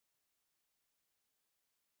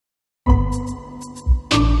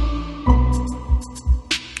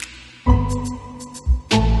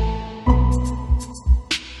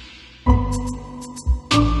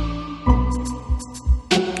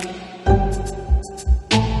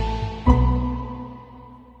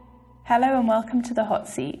Hello and welcome to the Hot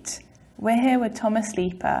Seat. We're here with Thomas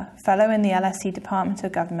Leeper, Fellow in the LSE Department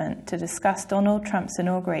of Government, to discuss Donald Trump's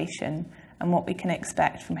inauguration and what we can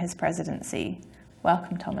expect from his presidency.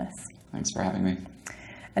 Welcome, Thomas. Thanks for having me.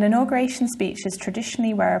 An inauguration speech is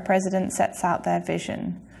traditionally where a president sets out their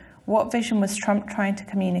vision. What vision was Trump trying to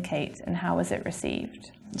communicate and how was it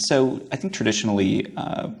received? So I think traditionally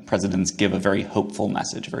presidents give a very hopeful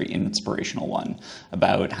message, a very inspirational one,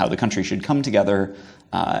 about how the country should come together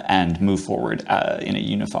and move forward in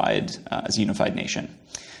as a unified nation.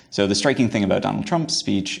 So the striking thing about Donald Trump's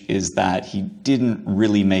speech is that he didn't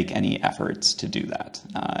really make any efforts to do that.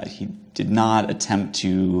 He did not attempt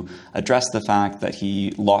to address the fact that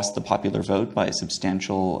he lost the popular vote by a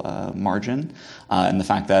substantial margin, and the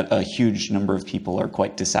fact that a huge number of people are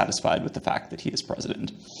quite dissatisfied with the fact that he is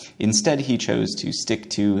president. Instead, he chose to stick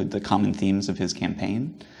to the common themes of his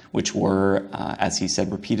campaign, which were, as he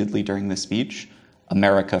said repeatedly during the speech,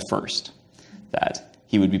 America first. That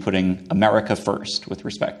he would be putting America first with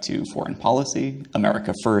respect to foreign policy,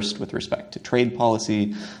 America first with respect to trade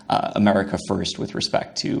policy, America first with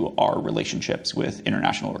respect to our relationships with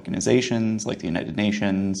international organizations like the United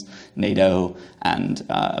Nations, NATO, and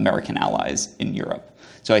American allies in Europe.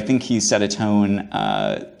 So I think he set a tone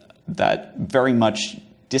that very much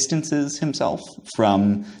distances himself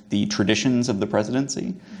from the traditions of the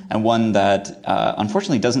presidency, and one that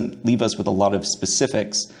unfortunately doesn't leave us with a lot of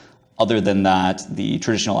specifics other than that the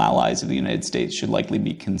traditional allies of the United States should likely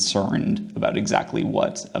be concerned about exactly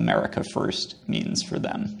what America first means for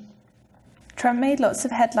them. Trump made lots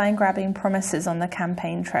of headline-grabbing promises on the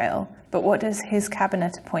campaign trail, but what does his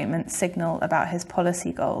cabinet appointment signal about his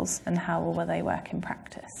policy goals and how will they work in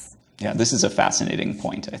practice? Yeah, this is a fascinating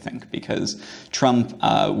point, I think, because Trump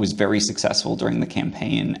was very successful during the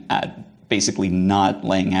campaign at basically not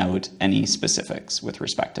laying out any specifics with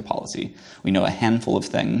respect to policy. We know a handful of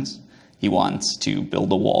things. He wants to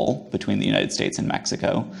build a wall between the United States and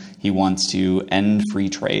Mexico. He wants to end free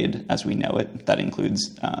trade as we know it. That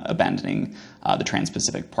includes abandoning the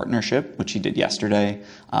Trans-Pacific Partnership, which he did yesterday,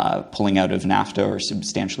 pulling out of NAFTA or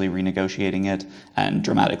substantially renegotiating it, and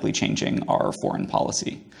dramatically changing our foreign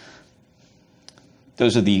policy.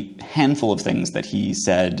 Those are the handful of things that he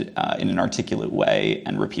said in an articulate way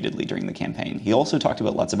and repeatedly during the campaign. He also talked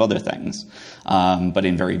about lots of other things, but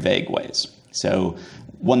in very vague ways. So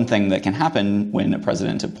one thing that can happen when a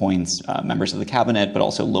president appoints members of the cabinet, but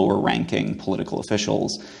also lower-ranking political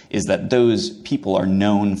officials, is that those people are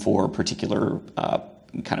known for particular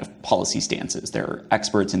kind of policy stances. They're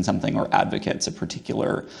experts in something or advocates of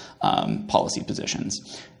particular policy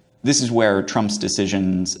positions. This is where Trump's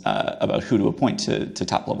decisions about who to appoint to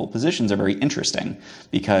top-level positions are very interesting,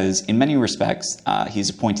 because in many respects,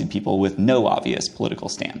 he's appointed people with no obvious political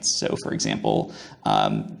stance. So, for example,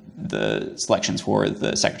 the selections for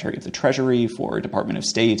the Secretary of the Treasury, for Department of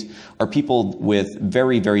State, are people with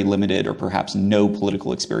very, very limited or perhaps no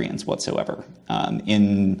political experience whatsoever.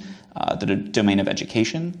 In the domain of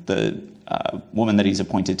education, the woman that he's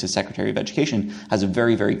appointed to Secretary of Education has a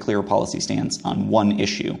very, very clear policy stance on one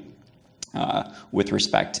issue with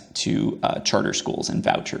respect to charter schools and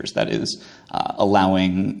vouchers. That is,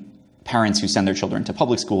 allowing parents who send their children to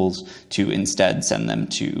public schools to instead send them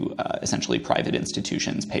to essentially private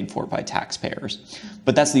institutions paid for by taxpayers.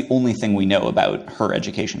 But that's the only thing we know about her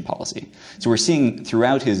education policy. So we're seeing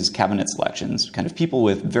throughout his cabinet selections kind of people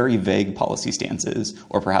with very vague policy stances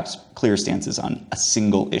or perhaps clear stances on a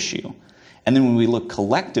single issue. And then when we look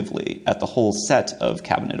collectively at the whole set of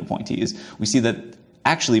cabinet appointees, we see that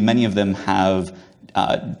actually many of them have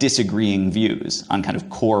disagreeing views on kind of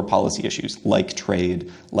core policy issues like trade,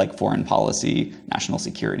 like foreign policy, national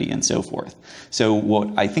security, and so forth. So what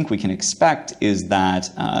I think we can expect is that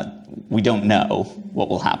we don't know what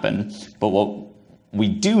will happen, but what we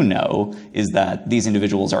do know is that these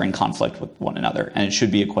individuals are in conflict with one another, and it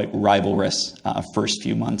should be a quite rivalrous first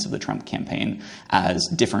few months of the Trump campaign as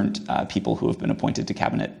different people who have been appointed to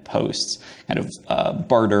cabinet posts kind of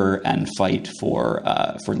barter and fight for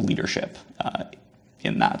leadership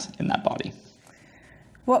in that body.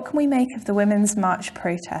 What can we make of the Women's March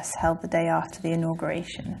protests held the day after the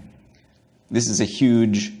inauguration? This is a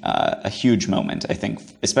huge moment, I think,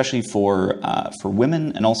 especially for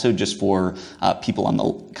women and also just for people on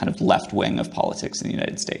the kind of left wing of politics in the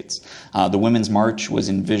United States. The Women's March was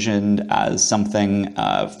envisioned as something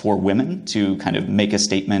for women to kind of make a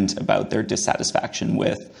statement about their dissatisfaction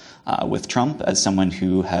with Trump as someone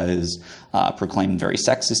who has proclaimed very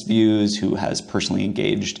sexist views, who has personally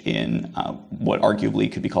engaged in what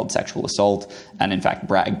arguably could be called sexual assault, and in fact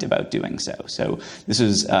bragged about doing so. So this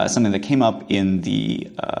was something that came up in the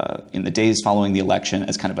days following the election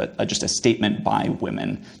as kind of just a statement by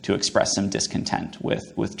women to express some discontent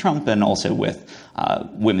with Trump and also with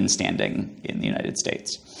women standing in the United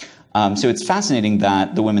States. So it's fascinating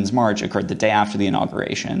that the Women's March occurred the day after the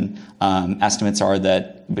inauguration. Estimates are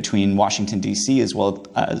that between Washington, D.C., as well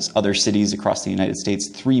as other cities across the United States,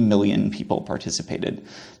 3 million people participated,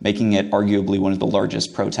 making it arguably one of the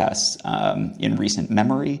largest protests in recent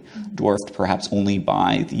memory, dwarfed perhaps only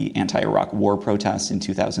by the anti-Iraq war protests in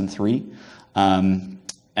 2003. And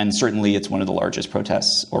certainly it's one of the largest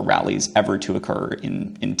protests or rallies ever to occur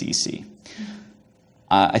in D.C.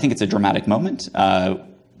 I think it's a dramatic moment.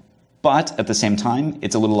 But at the same time,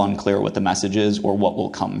 it's a little unclear what the message is or what will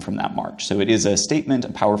come from that march. So it is a statement,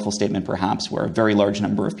 a powerful statement perhaps, where a very large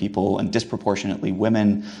number of people, and disproportionately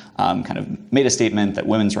women, kind of made a statement that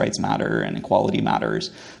women's rights matter and equality matters.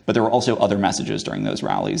 But there were also other messages during those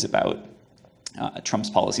rallies about Trump's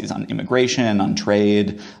policies on immigration, on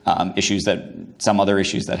trade, some other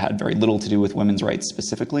issues that had very little to do with women's rights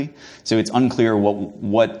specifically. So it's unclear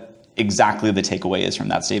what exactly the takeaway is from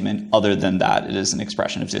that statement, other than that it is an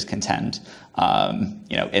expression of discontent,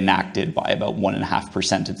 enacted by about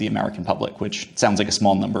 1.5% of the American public, which sounds like a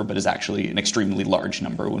small number, but is actually an extremely large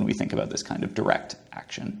number when we think about this kind of direct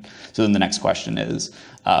action. So then the next question is,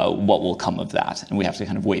 what will come of that? And we have to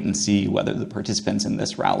kind of wait and see whether the participants in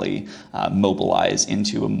this rally mobilize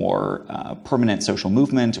into a more permanent social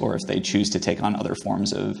movement, or if they choose to take on other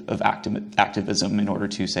forms of activism in order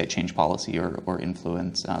to, say, change policy or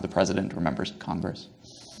influence the president or members of Congress.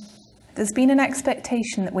 There's been an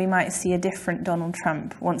expectation that we might see a different Donald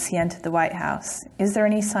Trump once he entered the White House. Is there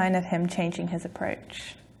any sign of him changing his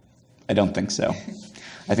approach? I don't think so.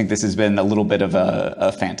 I think this has been a little bit of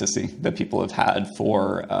a fantasy that people have had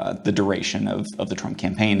for the duration of the Trump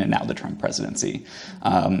campaign and now the Trump presidency.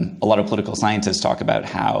 A lot of political scientists talk about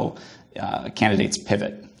how candidates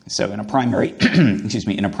pivot. So in a primary,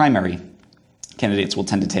 candidates will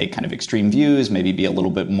tend to take kind of extreme views, maybe be a little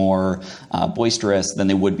bit more boisterous than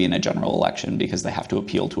they would be in a general election because they have to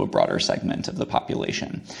appeal to a broader segment of the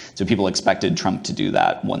population. So people expected Trump to do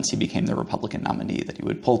that once he became the Republican nominee, that he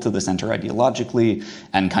would pull to the center ideologically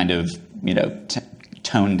and kind of,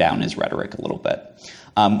 tone down his rhetoric a little bit.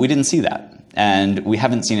 We didn't see that. And we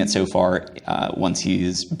haven't seen it so far once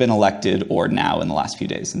he's been elected or now in the last few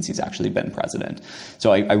days since he's actually been president.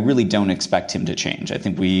 So I really don't expect him to change. I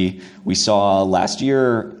think we saw last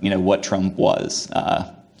year, what Trump was.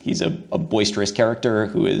 He's a boisterous character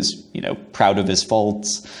who is, proud of his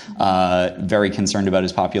faults, very concerned about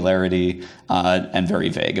his popularity, and very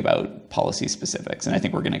vague about policy specifics. And I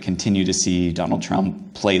think we're going to continue to see Donald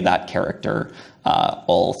Trump play that character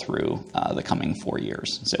all through the coming 4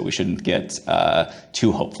 years. So we shouldn't get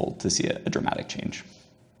too hopeful to see a dramatic change.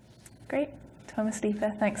 Great. Thomas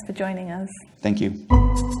Leeper, thanks for joining us. Thank you.